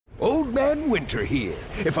Old Man Winter here.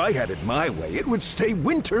 If I had it my way, it would stay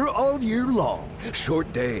winter all year long.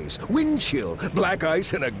 Short days, wind chill, black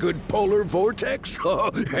ice, and a good polar vortex.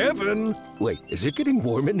 Oh, heaven! Wait, is it getting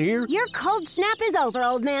warm in here? Your cold snap is over,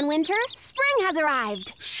 Old Man Winter. Spring has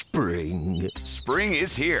arrived. Spring. Spring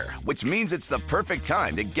is here, which means it's the perfect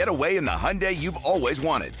time to get away in the Hyundai you've always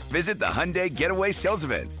wanted. Visit the Hyundai Getaway Sales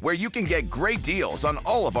Event, where you can get great deals on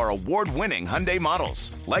all of our award-winning Hyundai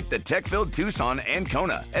models, like the tech-filled Tucson and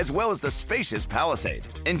Kona, as well as the spacious Palisade.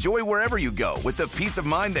 Enjoy wherever you go with the peace of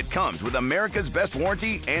mind that comes with America's best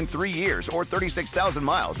warranty and 3 years or 36,000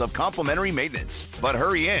 miles of complimentary maintenance. But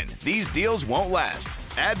hurry in, these deals won't last.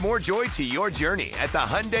 Add more joy to your journey at the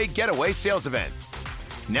Hyundai Getaway Sales Event.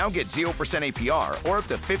 Now get 0% APR or up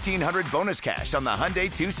to $1,500 bonus cash on the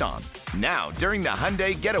Hyundai Tucson. Now, during the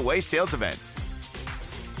Hyundai Getaway Sales Event.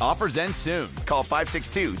 Offers end soon. Call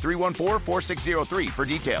 562-314-4603 for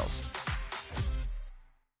details.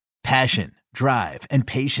 Passion, drive, and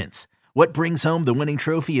patience. What brings home the winning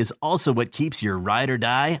trophy is also what keeps your ride or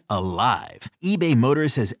die alive. eBay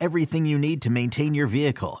Motors has everything you need to maintain your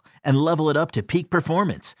vehicle and level it up to peak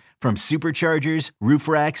performance, from superchargers, roof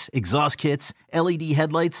racks, exhaust kits, LED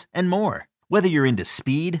headlights, and more. Whether you're into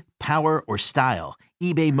speed, power, or style,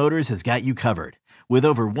 eBay Motors has got you covered. With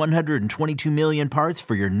over 122 million parts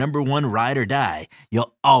for your number one ride or die,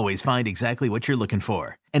 you'll always find exactly what you're looking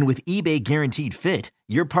for. And with eBay Guaranteed Fit,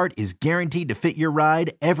 your part is guaranteed to fit your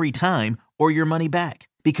ride every time or your money back.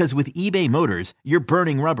 Because with eBay Motors, you're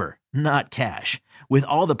burning rubber, not cash. With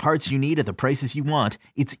all the parts you need at the prices you want,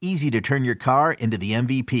 it's easy to turn your car into the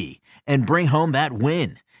MVP and bring home that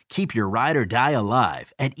win. Keep your ride or die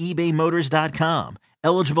alive at ebaymotors.com.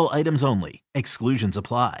 Eligible items only. Exclusions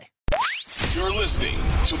apply. You're listening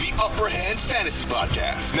to the Upper Hand Fantasy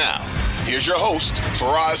Podcast. Now, here's your host,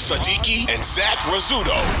 Faraz Sadiki and Zach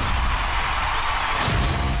Rizzuto.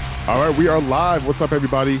 All right, we are live. What's up,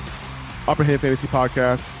 everybody? Upper Hand Fantasy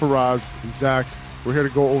Podcast. Faraz, Zach. We're here to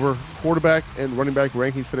go over quarterback and running back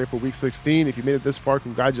rankings today for Week 16. If you made it this far,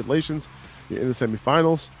 congratulations. You're in the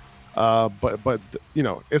semifinals. But you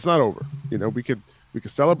know, it's not over. You know, we could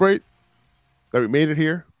celebrate that we made it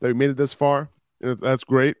here, that we made it this far. And that's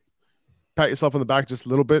great. Pat yourself on the back just a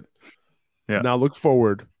little bit. Yeah. Now look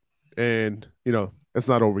forward, and you know it's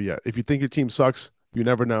not over yet. If you think your team sucks, you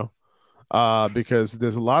never know, because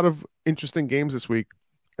there's a lot of interesting games this week,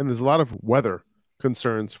 and there's a lot of weather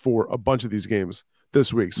concerns for a bunch of these games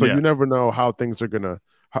this week. So you never know how things are gonna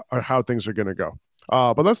go.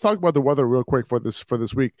 But let's talk about the weather real quick for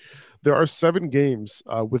this week. There are 7 games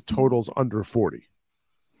with totals under 40,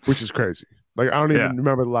 which is crazy. Like, I don't even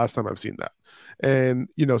remember the last time I've seen that. And,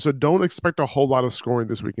 you know, so don't expect a whole lot of scoring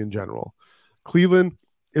this week in general. Cleveland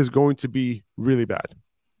is going to be really bad.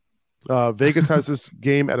 Vegas has this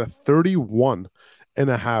game at a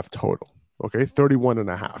 31.5 total. Okay,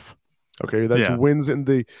 31.5. Okay, that's winds in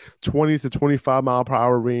the 20 to 25 mile per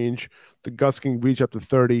hour range. The gusts can reach up to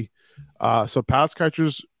 30. So pass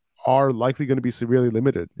catchers are likely going to be severely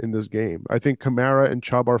limited in this game. I think Kamara and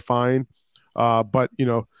Chubb are fine, but you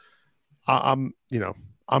know, I'm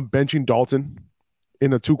benching Dalton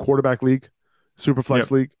in a 2 quarterback league, Superflex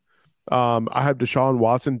league. I have Deshaun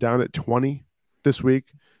Watson down at 20 this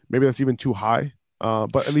week. Maybe that's even too high,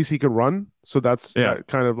 but at least he can run, so that's that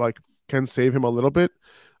kind of like can save him a little bit.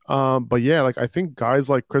 But yeah, like I think guys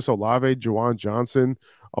like Chris Olave, Juwan Johnson,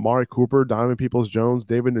 Amari Cooper, Donovan Peoples-Jones,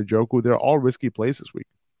 David Njoku, they're all risky plays this week.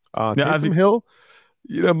 Taysom Hill,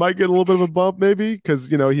 you know, might get a little bit of a bump maybe because,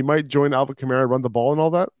 you know, he might join Alvin Kamara and run the ball and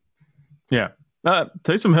all that. Yeah.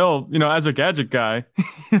 Taysom Hill, you know, as a gadget guy,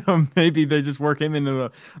 you know, maybe they just work him into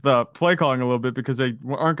the play calling a little bit because they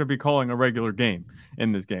aren't going to be calling a regular game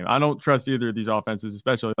in this game. I don't trust either of these offenses,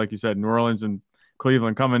 especially like you said, New Orleans and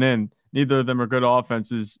Cleveland coming in. Neither of them are good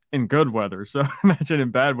offenses in good weather. So imagine in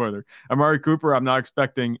bad weather. Amari Cooper, I'm not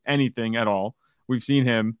expecting anything at all. We've seen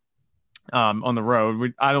him on the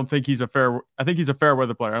road. I don't think he's a fair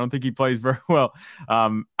weather player. I don't think he plays very well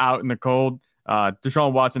out in the cold.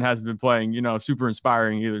 Deshaun Watson hasn't been playing, you know, super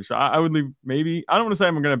inspiring either. So I would leave maybe, I don't want to say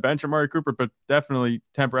I'm going to bench Amari Cooper, but definitely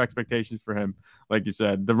temper expectations for him. Like you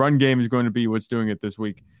said, the run game is going to be what's doing it this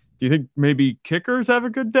week. Do you think maybe kickers have a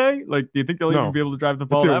good day? Like, do you think they'll even be able to drive the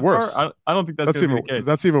ball that far? I don't think that's going to be the case.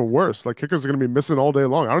 That's even worse. Like, kickers are going to be missing all day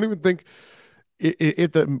long. I don't even think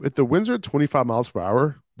if the winds are at 25 miles per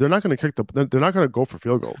hour, they're not going to they're not going to go for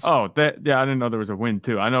field goals. Oh, I didn't know there was a wind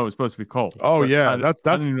too. I know it was supposed to be cold. Oh yeah,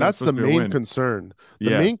 that's the main concern.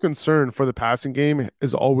 The main concern for the passing game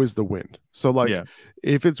is always the wind. So like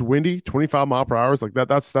if it's windy, 25 mile per hour, like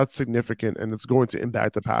that's significant, and it's going to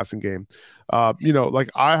impact the passing game. You know, like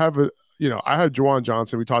I had Juwan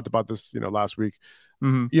Johnson. We talked about this, you know, last week.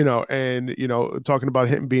 And talking about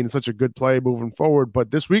him being such a good play moving forward.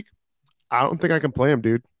 But this week, I don't think I can play him,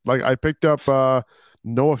 dude. Like, I picked up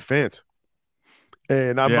Noah Fant,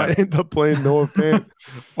 and I might end up playing Noah Fant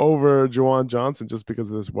over Juwan Johnson just because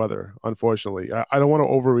of this weather, unfortunately. I don't want to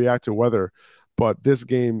overreact to weather, but this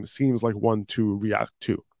game seems like one to react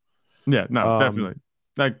to. Yeah, no, definitely.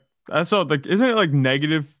 Like, I saw, like, isn't it like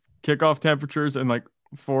negative kickoff temperatures in like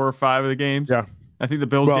 4 or 5 of the games? Yeah. I think the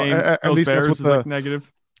Bills game, at least Bears, is like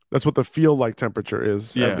negative. That's what the feel like temperature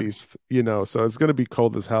is, at least, so it's going to be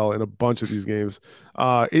cold as hell in a bunch of these games.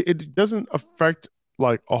 It doesn't affect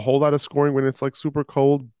like a whole lot of scoring when it's like super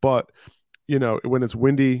cold, but when it's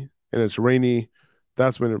windy and it's rainy,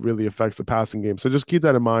 that's when it really affects the passing game. So just keep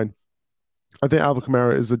that in mind. I think Alvin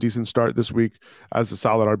Kamara is a decent start this week as a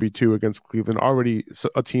solid RB2 against Cleveland, already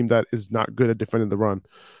a team that is not good at defending the run.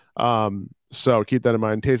 So keep that in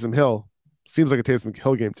mind. Taysom Hill seems like a Taysom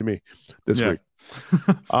Hill game to me this week.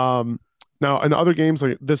 Now in other games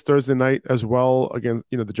like this Thursday night as well, against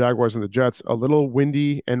the Jaguars and the Jets, a little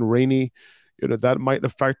windy and rainy, that might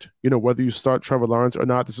affect whether you start Trevor Lawrence or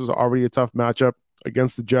not. This was already a tough matchup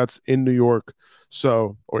against the Jets in New York,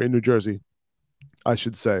 or in New Jersey, I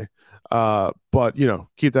should say. But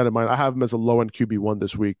keep that in mind. I have him as a low end QB1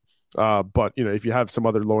 this week. But if you have some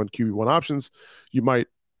other low end QB1 options, you might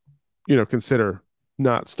consider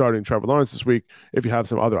not starting Trevor Lawrence this week if you have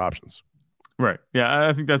some other options. Right. Yeah,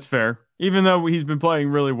 I think that's fair. Even though he's been playing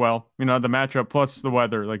really well, the matchup plus the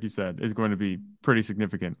weather, like you said, is going to be pretty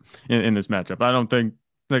significant in this matchup. I don't think,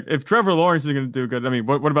 like, if Trevor Lawrence is going to do good, I mean,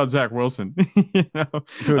 what about Zach Wilson?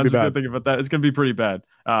 It's going to be bad. Thinking about that. It's going to be pretty bad.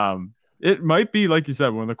 It might be, like you said,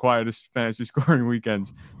 one of the quietest fantasy scoring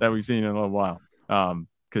weekends that we've seen in a little while.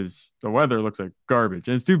 Because the weather looks like garbage,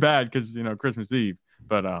 and it's too bad because Christmas Eve.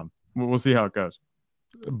 But we'll see how it goes.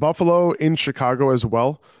 Buffalo in Chicago as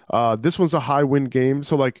well. This one's a high win game.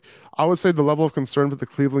 So like I would say the level of concern for the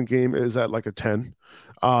Cleveland game is at like a 10.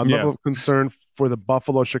 Level of concern for the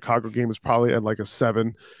Buffalo Chicago game is probably at like a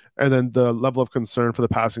 7. And then the level of concern for the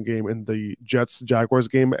passing game in the Jets Jaguars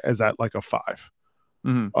game is at like a 5.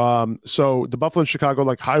 So the Buffalo and Chicago,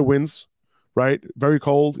 like high winds, right? Very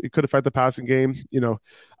cold. It could affect the passing game.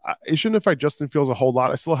 It shouldn't affect Justin Fields a whole lot.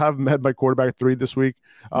 I still have him at my quarterback 3 this week.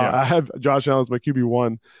 I have Josh Allen as my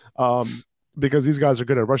QB1 because these guys are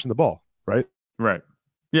good at rushing the ball, right? Right.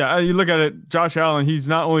 Yeah, you look at it, Josh Allen, he's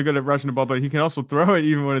not only good at rushing the ball, but he can also throw it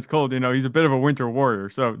even when it's cold. He's a bit of a winter warrior.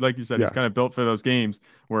 So like you said, he's kind of built for those games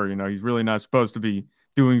where, he's really not supposed to be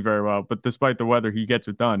doing very well. But despite the weather, he gets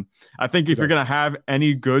it done. I think if you're going to have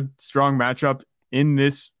any good, strong matchup in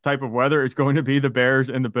this type of weather, it's going to be the Bears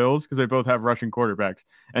and the Bills because they both have rushing quarterbacks.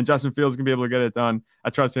 And Justin Fields can be able to get it done. I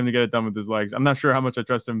trust him to get it done with his legs. I'm not sure how much I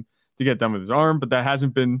trust him to get it done with his arm, but that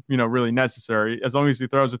hasn't been, really necessary. As long as he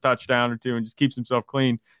throws a touchdown or two and just keeps himself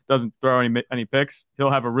clean, doesn't throw any picks, he'll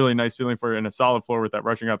have a really nice ceiling for you and a solid floor with that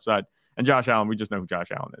rushing upside. And Josh Allen, we just know who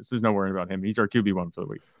Josh Allen is. There's no worrying about him. He's our QB1 for the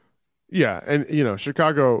week. Yeah, and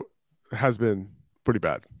Chicago has been pretty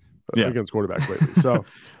bad against quarterbacks lately. So,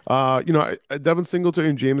 Devin Singletary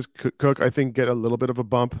and James Cook, I think, get a little bit of a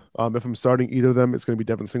bump. If I'm starting either of them, it's going to be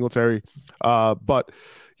Devin Singletary. But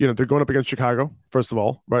they're going up against Chicago, first of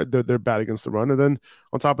all, right? They're bad against the run. And then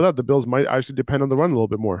on top of that, the Bills might actually depend on the run a little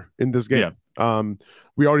bit more in this game. Yeah.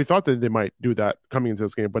 We already thought that they might do that coming into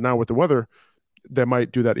this game, but now with the weather, they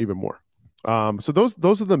might do that even more. So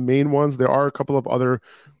those are the main ones. There are a couple of other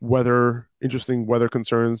interesting weather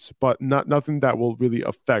concerns, but nothing that will really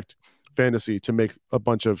affect fantasy to make a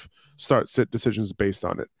bunch of start-sit decisions based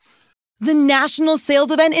on it. The national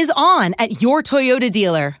sales event is on at your Toyota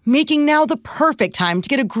dealer, making now the perfect time to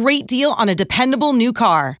get a great deal on a dependable new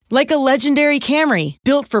car. Like a legendary Camry,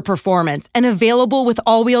 built for performance and available with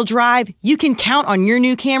all-wheel drive, you can count on your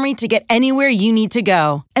new Camry to get anywhere you need to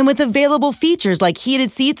go. And with available features like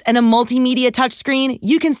heated seats and a multimedia touchscreen,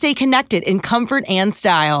 you can stay connected in comfort and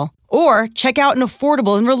style. Or check out an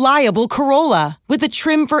affordable and reliable Corolla with a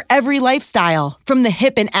trim for every lifestyle, from the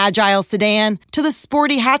hip and agile sedan to the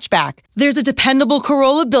sporty hatchback. There's a dependable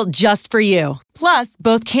Corolla built just for you. Plus,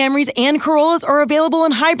 both Camrys and Corollas are available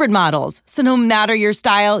in hybrid models, so no matter your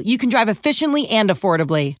style, you can drive efficiently and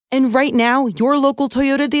affordably. And right now, your local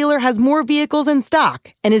Toyota dealer has more vehicles in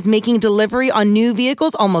stock and is making delivery on new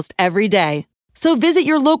vehicles almost every day. So visit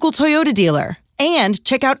your local Toyota dealer. And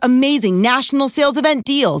check out amazing national sales event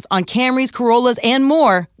deals on Camrys, Corollas, and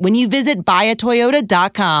more when you visit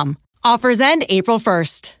buyatoyota.com. Offers end April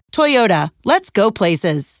 1st. Toyota, let's go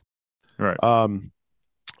places. Right.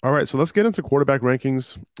 All right, so let's get into quarterback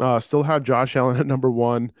rankings. Still have Josh Allen at number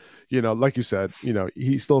 1. Like you said,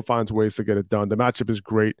 he still finds ways to get it done. The matchup is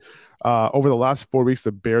great. over the last 4 weeks,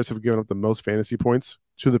 the Bears have given up the most fantasy points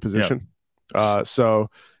to the position. So,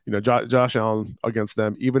 Josh Allen against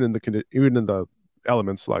them, even in the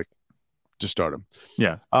elements, like, just start him.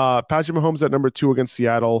 Yeah. Patrick Mahomes at number 2 against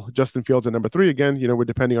Seattle. Justin Fields at number 3. Again, we're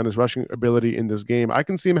depending on his rushing ability in this game. I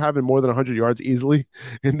can see him having more than 100 yards easily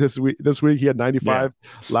in this week. He had 95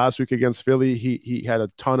 last week against Philly. He had a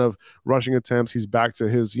ton of rushing attempts. He's back to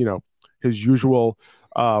his usual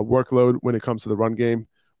workload when it comes to the run game,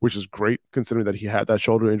 which is great considering that he had that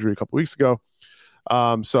shoulder injury a couple weeks ago.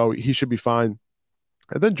 So he should be fine.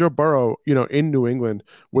 And then Joe Burrow, in New England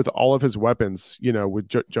with all of his weapons, with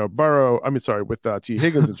Joe Burrow, with T.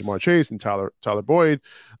 Higgins and Jamar Chase and Tyler Boyd.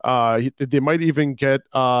 They might even get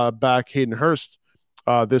back Hayden Hurst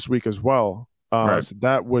this week as well. Right. So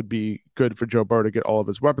that would be good for Joe Burrow to get all of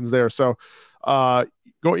his weapons there. So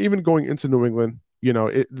going into New England,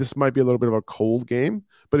 this might be a little bit of a cold game,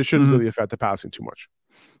 but it shouldn't really affect the passing too much.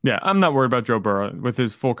 Yeah, I'm not worried about Joe Burrow with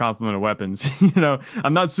his full complement of weapons.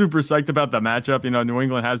 I'm not super psyched about the matchup. New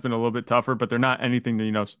England has been a little bit tougher, but they're not anything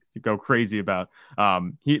to, go crazy about.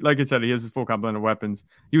 He, like I said, he has his full complement of weapons.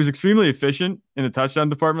 He was extremely efficient in the touchdown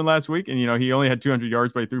department last week, and, he only had 200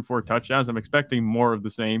 yards, but he threw 4 touchdowns. I'm expecting more of the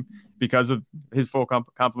same because of his full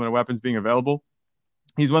complement of weapons being available.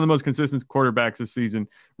 He's one of the most consistent quarterbacks this season.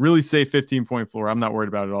 Really safe 15-point floor. I'm not worried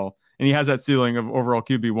about it at all. And he has that ceiling of overall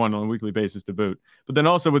QB1 on a weekly basis to boot. But then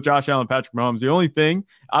also with Josh Allen, Patrick Mahomes, the only thing,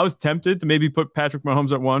 I was tempted to maybe put Patrick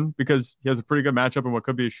Mahomes at 1 because he has a pretty good matchup in what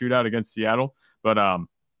could be a shootout against Seattle. But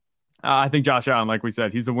I think Josh Allen, like we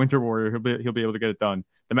said, he's the winter warrior. He'll be able to get it done.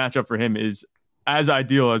 The matchup for him is as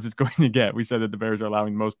ideal as it's going to get. We said that the Bears are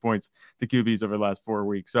allowing the most points to QBs over the last 4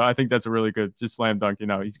 weeks. So I think that's a really good, just slam dunk. He's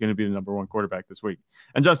going to be the number 1 quarterback this week.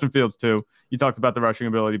 And Justin Fields too. You talked about the rushing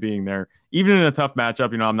ability being there. Even in a tough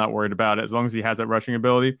matchup, I'm not worried about it. As long as he has that rushing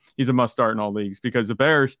ability, he's a must start in all leagues because the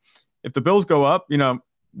Bears, if the Bills go up,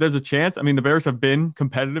 there's a chance. The Bears have been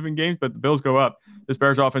competitive in games, but the Bills go up. This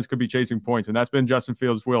Bears offense could be chasing points. And that's been Justin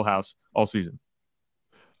Fields' wheelhouse all season.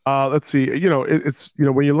 Let's see. It's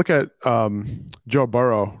when you look at Joe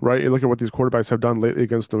Burrow, right? You look at what these quarterbacks have done lately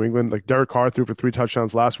against New England. Like Derek Carr threw for 3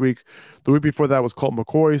 touchdowns last week. The week before that was Colt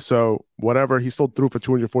McCoy. So whatever, he still threw for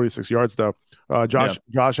 246 yards though.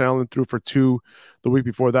 Josh Allen threw for 2 the week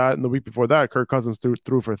before that, and the week before that, Kirk Cousins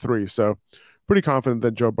threw for 3. So pretty confident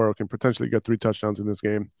that Joe Burrow can potentially get 3 touchdowns in this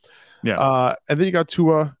game. Yeah. And then you got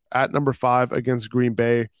Tua at number 5 against Green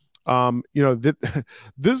Bay.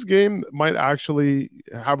 This game might actually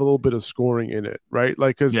have a little bit of scoring in it, right?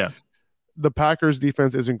 Like, because the Packers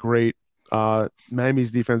defense isn't great.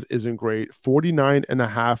 Miami's defense isn't great.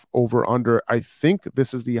 49.5 over under. I think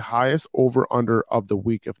this is the highest over under of the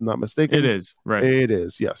week, if I'm not mistaken. It is, right? It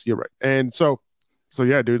is. Yes, you're right. And so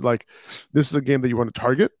yeah, dude, like this is a game that you want to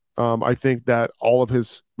target. I think that all of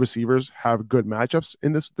his receivers have good matchups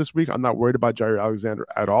in this week. I'm not worried about Jair Alexander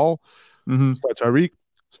at all. Start Tyreek.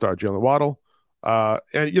 Start Jalen Waddle.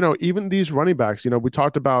 And, even these running backs, we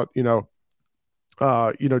talked about,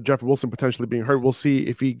 Jeff Wilson potentially being hurt. We'll see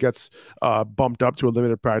if he gets bumped up to a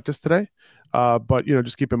limited practice today. But,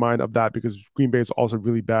 just keep in mind of that because Green Bay is also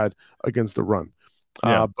really bad against the run.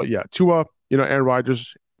 But yeah, Tua, Aaron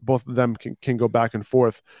Rodgers, both of them can go back and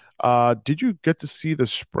forth. Did you get to see the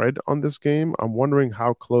spread on this game? I'm wondering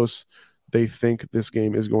how close they think this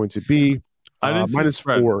game is going to be. I didn't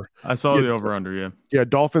 -4. I saw the over under. Yeah.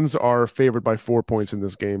 Dolphins are favored by 4 points in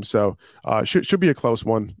this game, so should be a close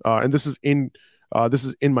one. And this is in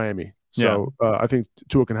Miami, so I think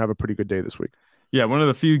Tua can have a pretty good day this week. Yeah, one of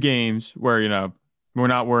the few games where we're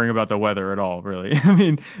not worrying about the weather at all. Really,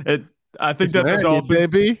 I think that Miami, the Dolphins,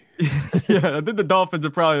 baby. Yeah, I think the Dolphins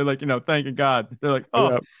are probably like, thanking God. They're like,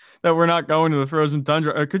 that we're not going to the frozen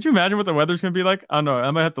tundra. Could you imagine what the weather's going to be like? I don't know.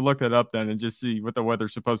 I might have to look that up then and just see what the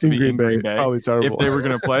weather's supposed to be in Green Bay. Probably terrible. If they were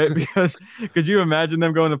going to play it, because could you imagine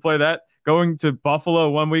them going to play that, going to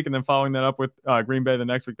Buffalo one week and then following that up with Green Bay the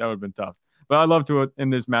next week? That would have been tough. But I love to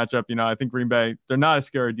in this matchup. I think Green Bay, they're not a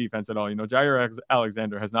scary defense at all. Jair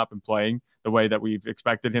Alexander has not been playing the way that we've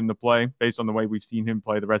expected him to play based on the way we've seen him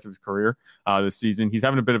play the rest of his career this season. He's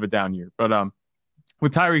having a bit of a down year. But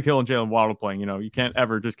with Tyreek Hill and Jalen Waddle playing, you can't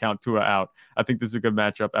ever just count Tua out. I think this is a good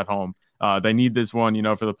matchup at home. They need this one,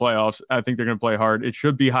 for the playoffs. I think they're going to play hard. It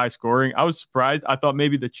should be high scoring. I was surprised. I thought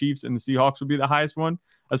maybe the Chiefs and the Seahawks would be the highest one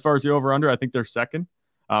as far as the over-under. I think they're second.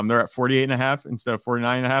 They're at 48.5 instead of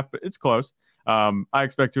 49.5, but it's close. I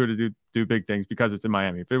expect Tua to do big things because it's in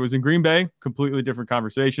Miami. If it was in Green Bay, completely different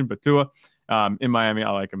conversation. But Tua in Miami, I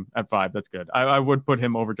like him at 5. That's good. I would put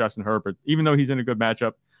him over Justin Herbert, even though he's in a good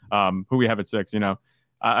matchup. Who we have at 6.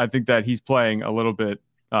 I think that he's playing a little bit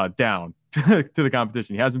down to the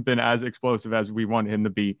competition. He hasn't been as explosive as we wanted him to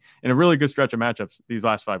be in a really good stretch of matchups these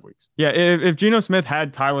last 5 weeks. Yeah, if Geno Smith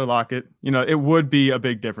had Tyler Lockett, it would be a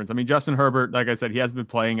big difference. I mean, Justin Herbert, like I said, he hasn't been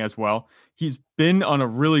playing as well. He's been on a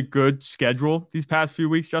really good schedule these past few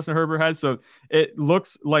weeks, Justin Herbert has. So it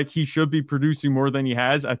looks like he should be producing more than he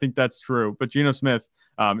has. I think that's true. But Geno Smith,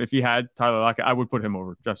 if he had Tyler Lockett, I would put him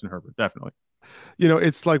over Justin Herbert, definitely.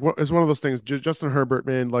 It's like, it's one of those things. Justin Herbert,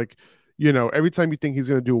 man, like, every time you think he's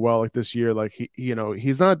going to do well, like this year, like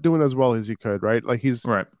he's not doing as well as he could, right? Like he's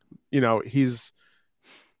right. He's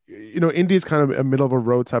Indy's kind of a middle of a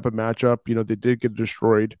road type of matchup. They did get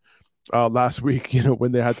destroyed last week.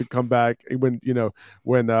 When they had to come back, when the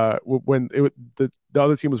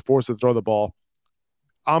other team was forced to throw the ball.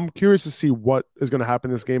 I'm curious to see what is going to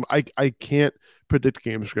happen in this game. I can't predict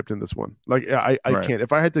game script in this one. Like I right. can't.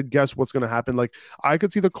 If I had to guess what's going to happen, like I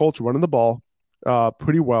could see the Colts running the ball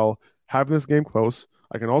pretty well, having this game close.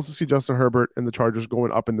 I can also see Justin Herbert and the Chargers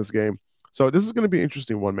going up in this game. So this is going to be an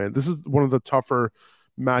interesting one, man. This is one of the tougher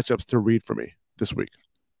matchups to read for me this week.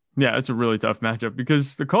 Yeah, it's a really tough matchup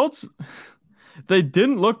because the Colts, they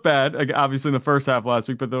didn't look bad, obviously, in the first half last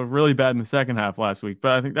week, but they were really bad in the second half last week.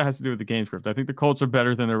 But I think that has to do with the game script. I think the Colts are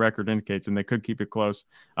better than their record indicates, and they could keep it close.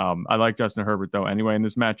 I like Justin Herbert, though, anyway, in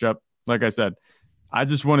this matchup. Like I said, I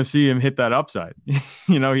just want to see him hit that upside.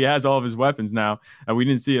 He has all of his weapons now, and we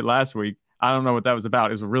didn't see it last week. I don't know what that was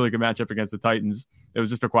about. It was a really good matchup against the Titans. It was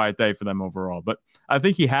just a quiet day for them overall. But I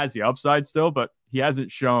think he has the upside still, but he hasn't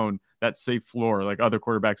shown that safe floor like other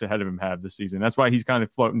quarterbacks ahead of him have this season. That's why he's kind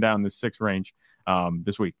of floating down this 6 range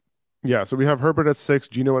this week. Yeah, so we have Herbert at 6,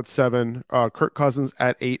 Geno at 7, Kirk Cousins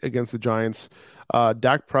at 8 against the Giants,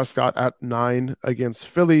 Dak Prescott at 9 against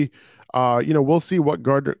Philly. We'll see what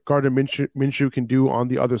Gardner Minshew can do on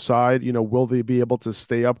the other side. Will they be able to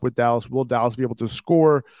stay up with Dallas? Will Dallas be able to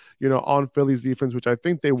score, on Philly's defense, which I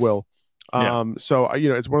think they will. So,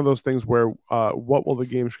 it's one of those things where what will the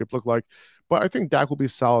game script look like? But I think Dak will be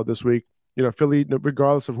solid this week. Philly,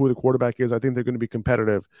 regardless of who the quarterback is, I think they're going to be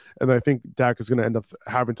competitive. And I think Dak is going to end up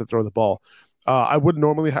having to throw the ball. I would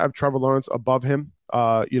normally have Trevor Lawrence above him,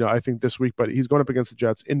 I think this week, but he's going up against the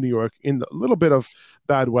Jets in New York in a little bit of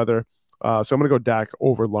bad weather. So I'm going to go Dak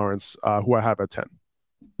over Lawrence, who I have at 10.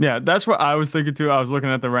 Yeah, that's what I was thinking too. I was looking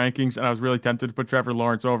at the rankings and I was really tempted to put Trevor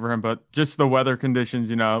Lawrence over him, but just the weather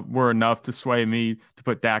conditions, were enough to sway me to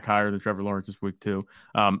put Dak higher than Trevor Lawrence this week too.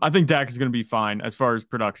 I think Dak is going to be fine as far as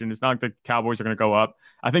production. It's not like the Cowboys are going to go up.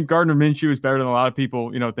 I think Gardner Minshew is better than a lot of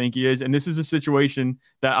people, think he is. And this is a situation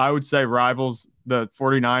that I would say rivals the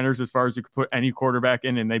 49ers as far as you could put any quarterback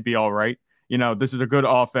in and they'd be all right. This is a good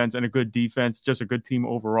offense and a good defense, just a good team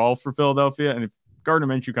overall for Philadelphia. And if Gardner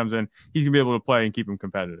Minshew comes in, he's gonna be able to play and keep him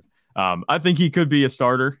competitive. I think he could be a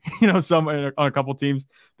starter, on a couple teams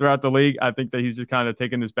throughout the league. I think that he's just kind of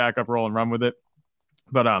taking this backup role and run with it.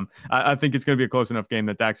 But I think it's going to be a close enough game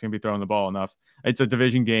that Dak's going to be throwing the ball enough. It's a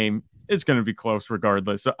division game. It's going to be close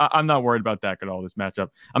regardless. So I'm not worried about Dak at all this matchup.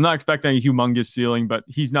 I'm not expecting a humongous ceiling, but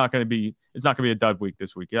it's not going to be a dud week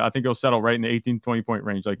this week. Yeah, I think he'll settle right in the 18, 20 point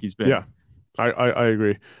range like he's been. Yeah. I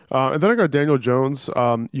agree. And then I got Daniel Jones,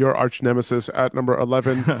 your arch nemesis at number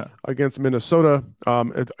 11 against Minnesota.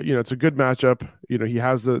 It's a good matchup. He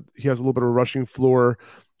has a little bit of a rushing floor.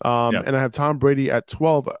 And I have Tom Brady at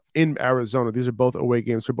 12 in Arizona. These are both away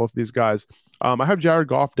games for both of these guys. I have Jared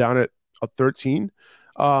Goff down at a 13.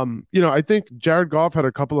 I think Jared Goff had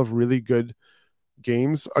a couple of really good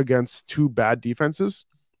games against 2 bad defenses.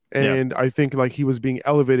 And I think like he was being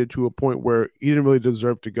elevated to a point where he didn't really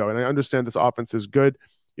deserve to go. And I understand this offense is good.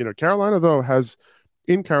 Carolina, though,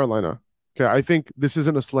 in Carolina, I think this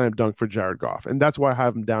isn't a slam dunk for Jared Goff. And that's why I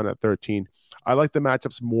have him down at 13. I like the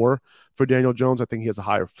matchups more for Daniel Jones. I think he has a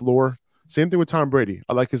higher floor. Same thing with Tom Brady.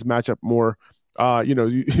 I like his matchup more.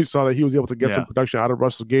 You saw that he was able to get some production out of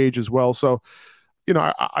Russell Gage as well. So,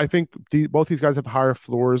 I think both these guys have higher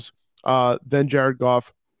floors than Jared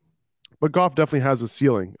Goff. But Goff definitely has a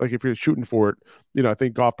ceiling. Like if you're shooting for it, I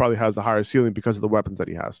think Goff probably has the higher ceiling because of the weapons that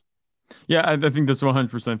he has. Yeah, I think that's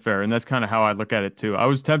 100% fair. And that's kind of how I look at it too. I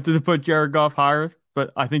was tempted to put Jared Goff higher,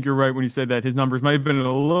 but I think you're right when you say that his numbers might have been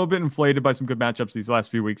a little bit inflated by some good matchups these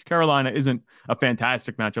last few weeks. Carolina isn't a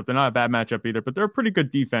fantastic matchup. They're not a bad matchup either, but they're a pretty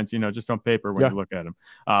good defense, just on paper when you look at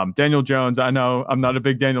them. Daniel Jones, I know I'm not a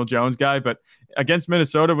big Daniel Jones guy, but against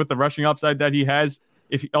Minnesota with the rushing upside that he has,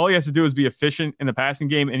 all he has to do is be efficient in the passing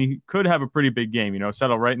game, and he could have a pretty big game,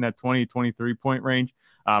 settle right in that 20, 23 point range.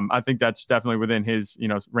 I think that's definitely within his,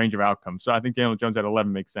 range of outcomes. So I think Daniel Jones at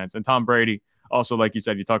 11 makes sense. And Tom Brady, also, like you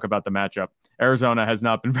said, you talk about the matchup. Arizona has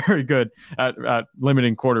not been very good at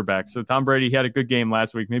limiting quarterbacks. So Tom Brady, he had a good game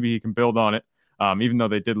last week. Maybe he can build on it, even though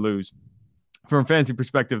they did lose. from a fantasy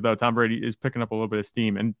perspective, though, Tom Brady is picking up a little bit of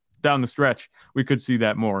steam, and down the stretch, we could see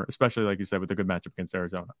that more, especially like you said, with a good matchup against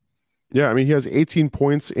Arizona. Yeah, I mean, he has 18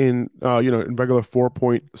 points in in regular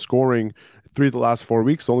 4-point scoring 3 of the last 4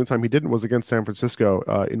 weeks. The only time he didn't was against San Francisco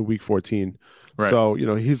in Week 14. Right. So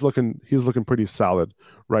he's looking pretty solid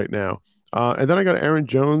right now. And then I got Aaron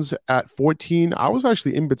Jones at 14. I was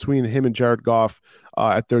actually in between him and Jared Goff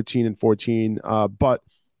at 13 and 14. But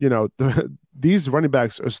these running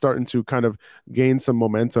backs are starting to kind of gain some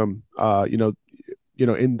momentum.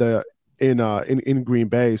 In Green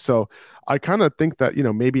Bay. So I kind of think that,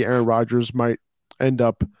 maybe Aaron Rodgers might end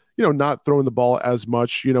up, not throwing the ball as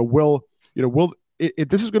much. If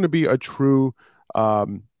this is going to be a true,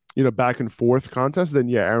 back and forth contest, then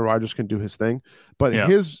Aaron Rodgers can do his thing. But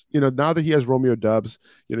his, now that he has Romeo Doubs,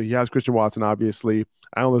 he has Christian Watson, obviously.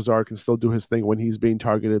 Allen Lazard can still do his thing when he's being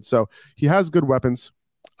targeted. So he has good weapons.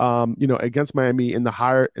 Against Miami in a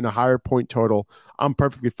higher point total, I'm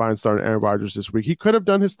perfectly fine starting Aaron Rodgers this week. He could have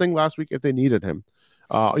done his thing last week if they needed him,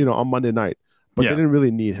 on Monday night, but they didn't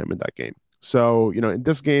really need him in that game. So, in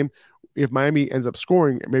this game, if Miami ends up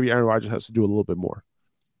scoring, maybe Aaron Rodgers has to do a little bit more.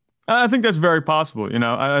 I think that's very possible.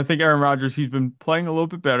 I think Aaron Rodgers, he's been playing a little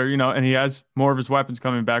bit better, and he has more of his weapons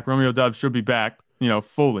coming back. Romeo Doubs should be back.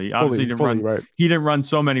 Fully. Obviously, he didn't run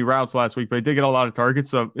so many routes last week, but he did get a lot of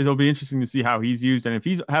targets. So it'll be interesting to see how he's used. And if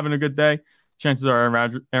he's having a good day, chances are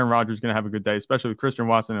Aaron Rodgers is going to have a good day, especially with Christian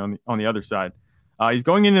Watson on the other side. He's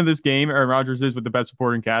going into this game. Aaron Rodgers is with the best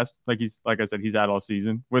supporting cast. Like I said, he's out all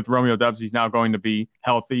season. With Romeo Doubs, he's now going to be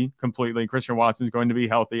healthy completely. Christian Watson is going to be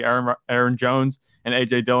healthy. Aaron Jones and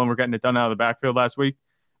AJ Dillon were getting it done out of the backfield last week.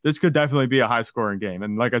 This could definitely be a high scoring game.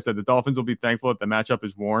 And like I said, the Dolphins will be thankful that the matchup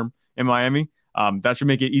is warm in Miami. That should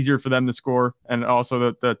make it easier for them to score, and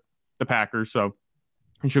also the Packers. So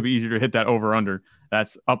it should be easier to hit that over/under.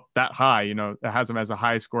 That's up that high. That has them as a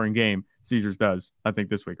high scoring game. Caesars does, I think,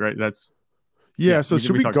 this week, right? So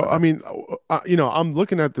should we go? I mean, I'm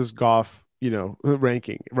looking at this Goff,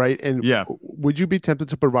 ranking, right? And would you be tempted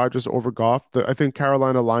to put Rodgers over Goff? I think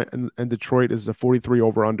Carolina line and Detroit is a 43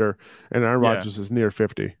 over/under, and Aaron Rodgers is near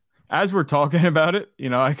 50. As we're talking about it,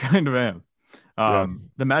 I kind of am.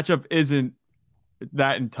 The matchup isn't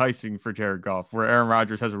that enticing for Jared Goff, where Aaron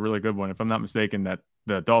Rodgers has a really good one. If I'm not mistaken, that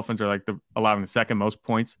the Dolphins are allowing the second most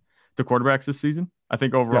points to quarterbacks this season, I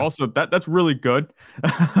think, overall. So that's really good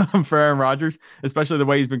for Aaron Rodgers, especially the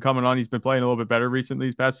way he's been coming on. He's been playing a little bit better recently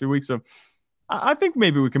these past few weeks. So I think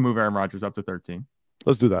maybe we can move Aaron Rodgers up to 13.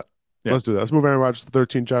 Let's do that. Yeah. Let's do that. Let's move Aaron Rodgers to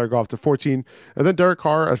 13, Jared Goff to 14, and then Derek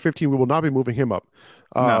Carr at 15. We will not be moving him up,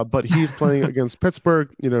 but he's playing against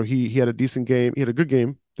Pittsburgh. He had a decent game. He had a good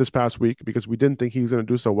game this past week because we didn't think he was going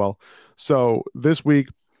to do so well. So this week,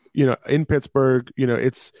 in Pittsburgh,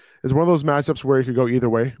 it's one of those matchups where he could go either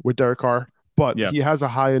way with Derek Carr, but he has a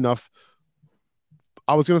high enough.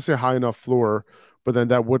 I was going to say high enough floor, but then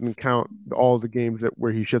that wouldn't count all the games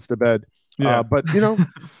where he shits the bed. Yeah. But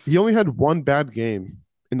he only had one bad game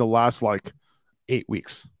in the last 8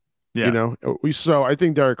 weeks. So I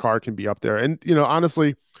think Derek Carr can be up there. And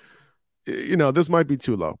honestly, this might be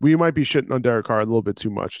too low. We might be shitting on Derek Carr a little bit too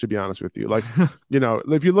much, to be honest with you.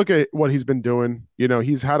 If you look at what he's been doing,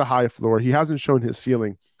 he's had a high floor. He hasn't shown his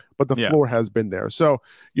ceiling, but the floor has been there. So,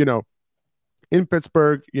 in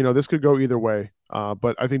Pittsburgh, this could go either way.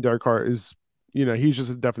 But I think Derek Carr is, he's just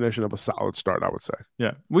a definition of a solid start, I would say.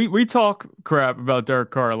 Yeah. We talk crap about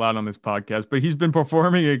Derek Carr a lot on this podcast, but he's been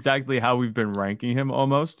performing exactly how we've been ranking him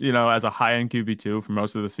almost, as a high-end QB2 for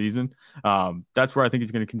most of the season. That's where I think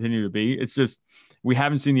he's going to continue to be. It's just we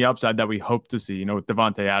haven't seen the upside that we hope to see, with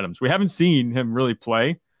Davante Adams. We haven't seen him really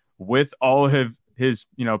play with all of his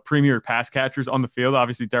premier pass catchers on the field.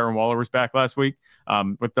 Obviously, Darren Waller was back last week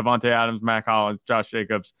with Davante Adams, Mac Hollins, Josh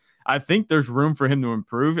Jacobs. I think there's room for him to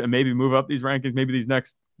improve and maybe move up these rankings, maybe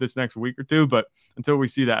this next week or two. But until we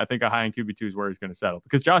see that, I think a high-end QB2 is where he's going to settle.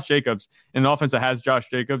 Because Josh Jacobs, in an offense that has Josh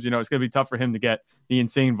Jacobs, it's going to be tough for him to get the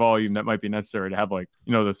insane volume that might be necessary to have the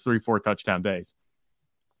 3-4 touchdown days.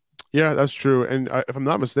 Yeah, that's true. And if I'm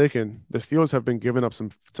not mistaken, the Steelers have been giving up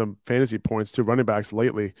some fantasy points to running backs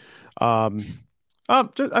lately. I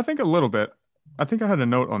think a little bit. I think I had a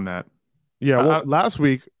note on that. Yeah, well, last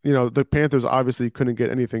week, the Panthers obviously couldn't get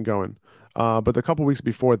anything going, but the couple weeks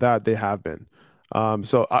before that, they have been. I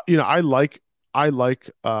like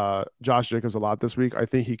Josh Jacobs a lot this week. I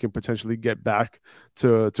think he can potentially get back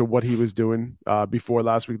to what he was doing before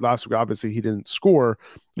last week. Last week, obviously, he didn't score.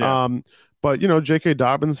 Yeah. But J.K.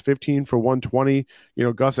 Dobbins, 15 for 120.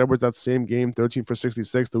 Gus Edwards, that same game, 13 for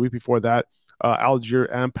 66. The week before that, Algier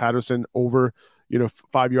and Patterson over,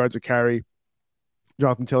 5 yards a carry.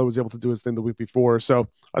 Jonathan Taylor was able to do his thing the week before. So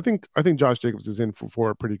I think Josh Jacobs is in for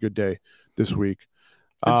a pretty good day this week.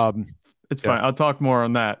 It's fine. I'll talk more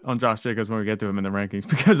on Josh Jacobs when we get to him in the rankings,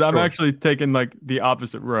 because I'm actually taking like the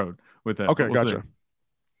opposite road with it. Okay, gotcha.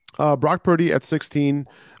 Brock Purdy at 16.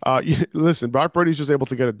 Listen, Brock Purdy's just able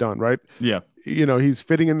to get it done, right? Yeah. He's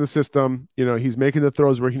fitting in the system. He's making the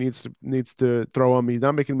throws where he needs to throw them. He's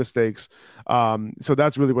not making mistakes. So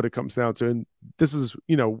that's really what it comes down to. And this is,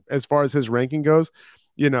 as far as his ranking goes,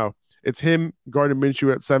 it's him, Gardner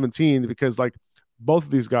Minshew at 17, because like both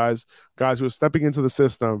of these guys who are stepping into the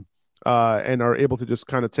system and are able to just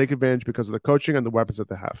kind of take advantage because of the coaching and the weapons that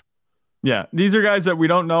they have. Yeah, these are guys that we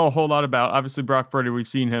don't know a whole lot about. Obviously, Brock Purdy, we've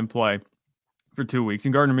seen him play for 2 weeks.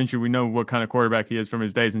 And Gardner Minshew, we know what kind of quarterback he is from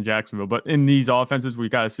his days in Jacksonville. But in these offenses, we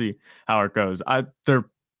got to see how it goes. They're,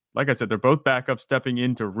 like I said, they're both backups stepping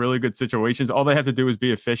into really good situations. All they have to do is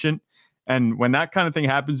be efficient. And when that kind of thing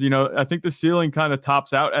happens, I think the ceiling kind of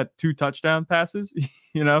tops out at 2 touchdown passes.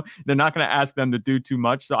 They're not going to ask them to do too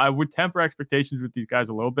much. So I would temper expectations with these guys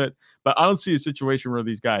a little bit. But I don't see a situation where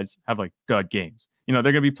these guys have like dud games. They're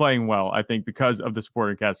going to be playing well, I think, because of the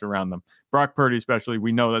supporting cast around them. Brock Purdy, especially,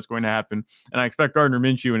 we know that's going to happen. And I expect Gardner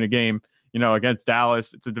Minshew in a game, against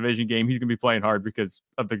Dallas. It's a division game. He's going to be playing hard because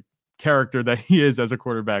of the character that he is as a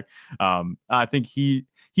quarterback. I think he's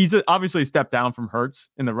obviously a step down from Hurts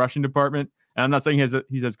in the rushing department. And I'm not saying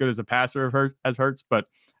he's as good as a passer as Hurts, but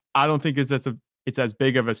I don't think it's as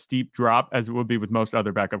big of a steep drop as it would be with most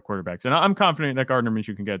other backup quarterbacks. And I'm confident that Gardner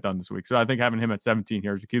Minshew can get it done this week. So I think having him at 17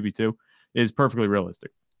 here as a QB2 is perfectly realistic.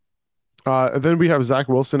 Then we have Zach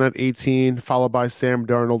Wilson at 18, followed by Sam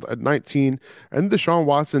Darnold at 19, and Deshaun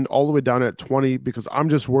Watson all the way down at 20, because I'm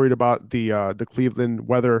just worried about the Cleveland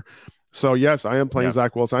weather. So yes, I am playing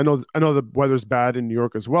Zach Wilson. I know the weather's bad in New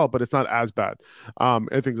York as well, but it's not as bad.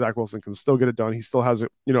 I think Zach Wilson can still get it done. He still has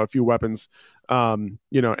a few weapons. And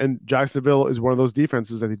Jacksonville is one of those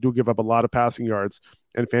defenses that they do give up a lot of passing yards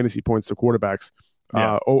and fantasy points to quarterbacks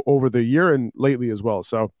over the year and lately as well.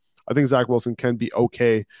 So I think Zach Wilson can be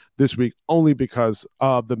okay this week only because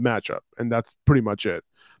of the matchup, and that's pretty much it.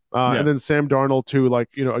 And then Sam Darnold too,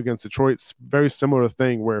 against Detroit, it's very similar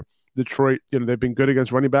thing where Detroit, they've been good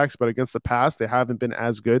against running backs, but against the pass, they haven't been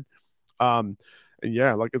as good. And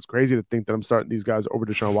it's crazy to think that I'm starting these guys over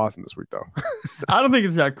Deshaun Watson this week, though. I don't think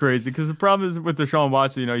it's that crazy, because the problem is with Deshaun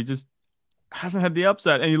Watson, he just hasn't had the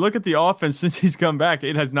upside. And you look at the offense since he's come back,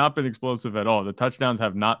 it has not been explosive at all. The touchdowns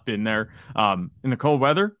have not been there. In the cold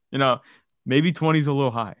weather, maybe 20 is a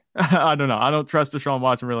little high. I don't know. I don't trust Deshaun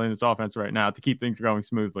Watson really in this offense right now to keep things going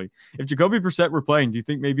smoothly. If Jacoby Brissett were playing, do you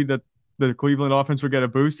think maybe that the Cleveland offense would get a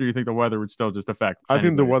boost, or do you think the weather would still just affect? I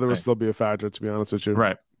think the weather would still be a factor, to be honest with you.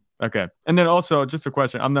 Right. Okay. And then also, just a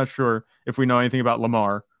question. I'm not sure if we know anything about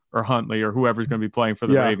Lamar or Huntley or whoever's going to be playing for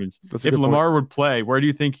the Ravens. If Lamar would play, where do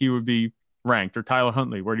you think he would be ranked? Or Tyler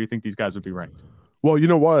Huntley, where do you think these guys would be ranked? Well, you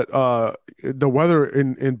know what? The weather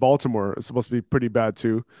in Baltimore is supposed to be pretty bad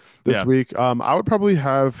too this week. I would probably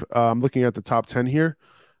have, looking at the top 10 here,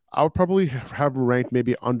 I would probably have ranked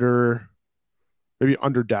maybe under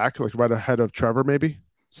Dak, like right ahead of Trevor, maybe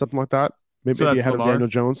something like that. Maybe ahead Lamar? Of Daniel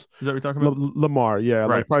Jones. Is that what you're talking about? Lamar, yeah,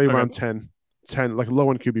 right. Like probably around 10, like low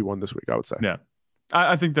end QB1 this week, I would say. Yeah,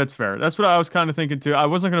 I think that's fair. That's what I was kind of thinking too. I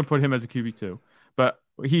wasn't going to put him as a QB2, but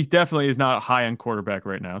he definitely is not a high end quarterback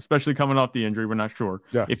right now, especially coming off the injury. We're not sure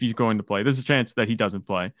if he's going to play. There's a chance that he doesn't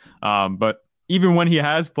play. But even when he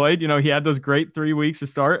has played, he had those great 3 weeks to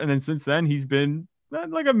start, and then since then he's been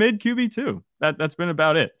like a mid QB2. That's been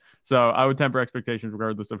about it. So I would temper expectations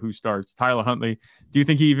regardless of who starts. Tyler Huntley, do you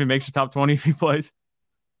think he even makes the top 20 if he plays?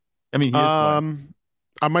 I mean, he is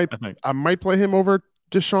I might play him over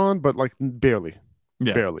Deshaun, but like barely.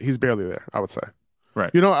 Yeah. Barely. He's barely there, I would say.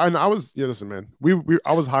 Right. And I was, listen, man,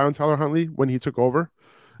 I was high on Tyler Huntley when he took over.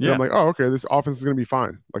 Yeah. I'm like, oh, okay, this offense is going to be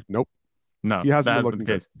fine. Like, nope. No, he hasn't been looking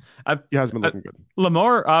good. He hasn't been looking good.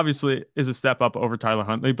 Lamar obviously is a step up over Tyler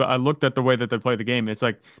Huntley, but I looked at the way that they play the game. It's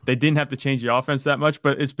like they didn't have to change the offense that much,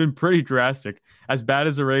 but it's been pretty drastic. As bad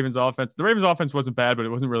as the Ravens offense wasn't bad, but it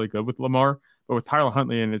wasn't really good with Lamar. But with Tyler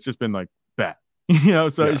Huntley, and it's just been like bad.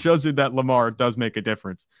 It shows you that Lamar does make a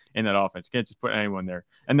difference in that offense. You can't just put anyone there.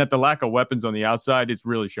 And that the lack of weapons on the outside is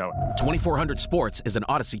really showing. 2400 Sports is an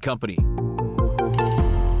Odyssey company.